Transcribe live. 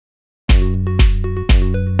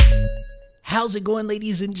How's it going,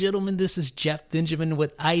 ladies and gentlemen? This is Jeff Benjamin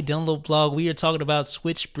with iDownload Blog. We are talking about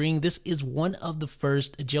SwitchSpring. This is one of the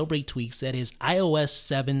first jailbreak tweaks that is iOS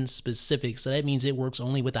 7 specific. So that means it works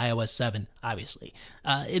only with iOS 7, obviously.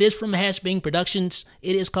 It is from Hashbang Productions.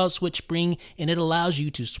 It is called SwitchSpring, and it allows you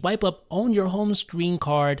to swipe up on your home screen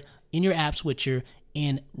card in your app switcher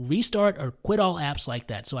and restart or quit all apps like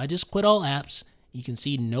that. So I just quit all apps. You can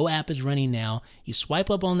see no app is running now. You swipe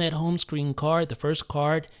up on that home screen card, the first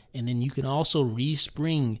card, and then you can also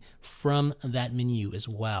respring from that menu as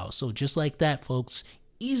well. So just like that, folks,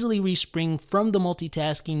 easily respring from the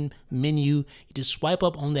multitasking menu. You just swipe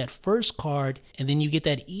up on that first card, and then you get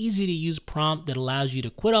that easy to use prompt that allows you to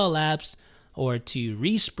quit all apps, or to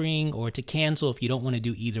respring, or to cancel if you don't want to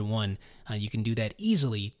do either one. You can do that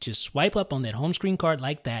easily. Just swipe up on that home screen card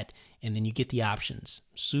like that, and then you get the options.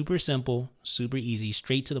 Super simple, super easy,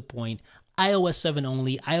 straight to the point. iOS 7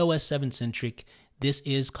 only, iOS 7 centric. This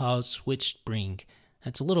is called SwitchSpring.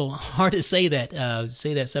 That's a little hard to say that.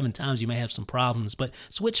 Say that 7 times, you may have some problems. But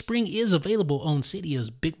SwitchSpring is available on Cydia's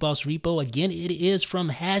BigBoss repo. Again, it is from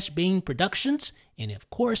Hashbang Productions. And of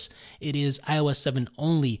course, it is iOS 7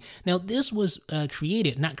 only. Now, this was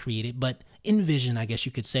envisioned, I guess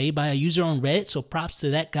you could say, by a user on Reddit. So props to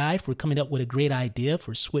that guy for coming up with a great idea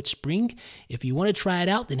for SwitchSpring. If you want to try it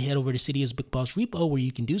out, then head over to Cydia's BigBoss repo where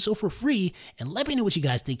you can do so for free. And let me know what you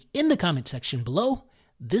guys think in the comment section below.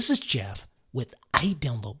 This is Jeff with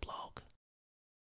iDownload Blog.